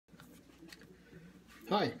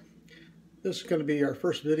Hi, this is going to be our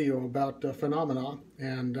first video about phenomena,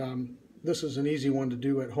 and this is an easy one to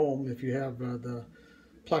do at home if you have the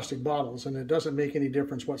plastic bottles, and it doesn't make any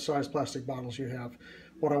difference what size plastic bottles you have.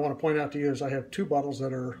 What I want to point out to you is I have two bottles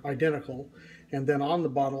that are identical, and then on the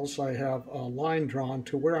bottles I have a line drawn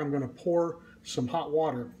to where I'm going to pour some hot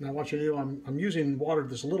water. And I want you to know I'm using water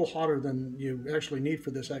that's a little hotter than you actually need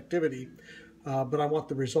for this activity, but I want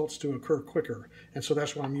the results to occur quicker, and so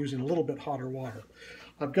that's why I'm using a little bit hotter water.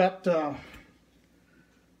 I've got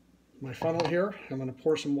my funnel here. I'm going to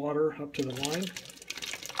pour some water up to the line,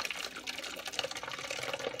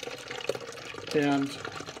 and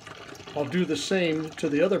I'll do the same to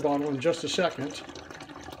the other bottle in just a second.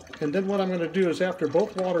 And then what I'm going to do is, after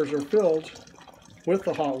both waters are filled with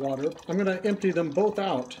the hot water, I'm going to empty them both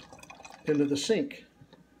out into the sink.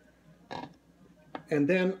 And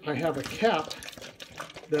then I have a cap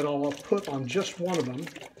that I'll put on just one of them.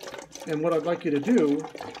 And what I'd like you to do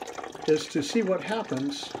is to see what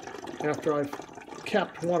happens after I've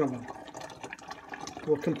capped one of them.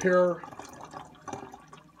 We'll compare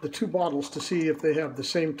the two bottles to see if they have the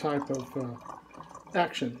same type of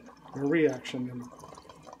action or reaction in them.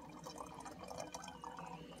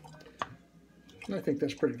 And I think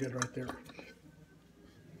that's pretty good right there.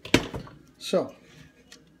 So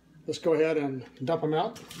let's go ahead and dump them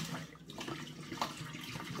out.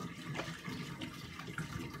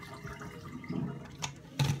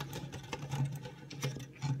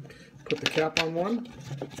 Put the cap on one.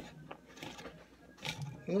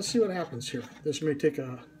 And let's see what happens here. This may take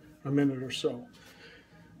a minute or so.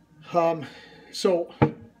 Oh,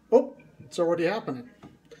 it's already happening.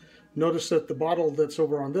 Notice that the bottle that's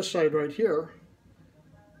over on this side right here,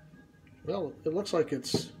 well, it looks like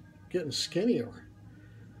it's getting skinnier.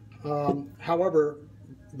 However,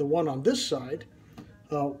 the one on this side,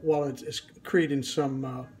 while it's creating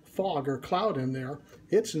some fog or cloud in there,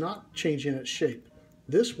 it's not changing its shape.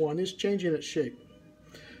 This one is changing its shape.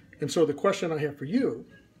 And so the question I have for you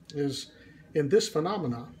is, in this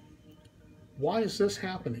phenomena, why is this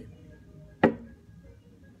happening?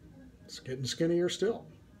 It's getting skinnier still.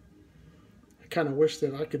 I kind of wish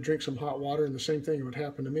that I could drink some hot water and the same thing would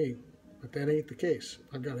happen to me, but that ain't the case.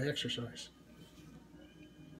 I've got to exercise.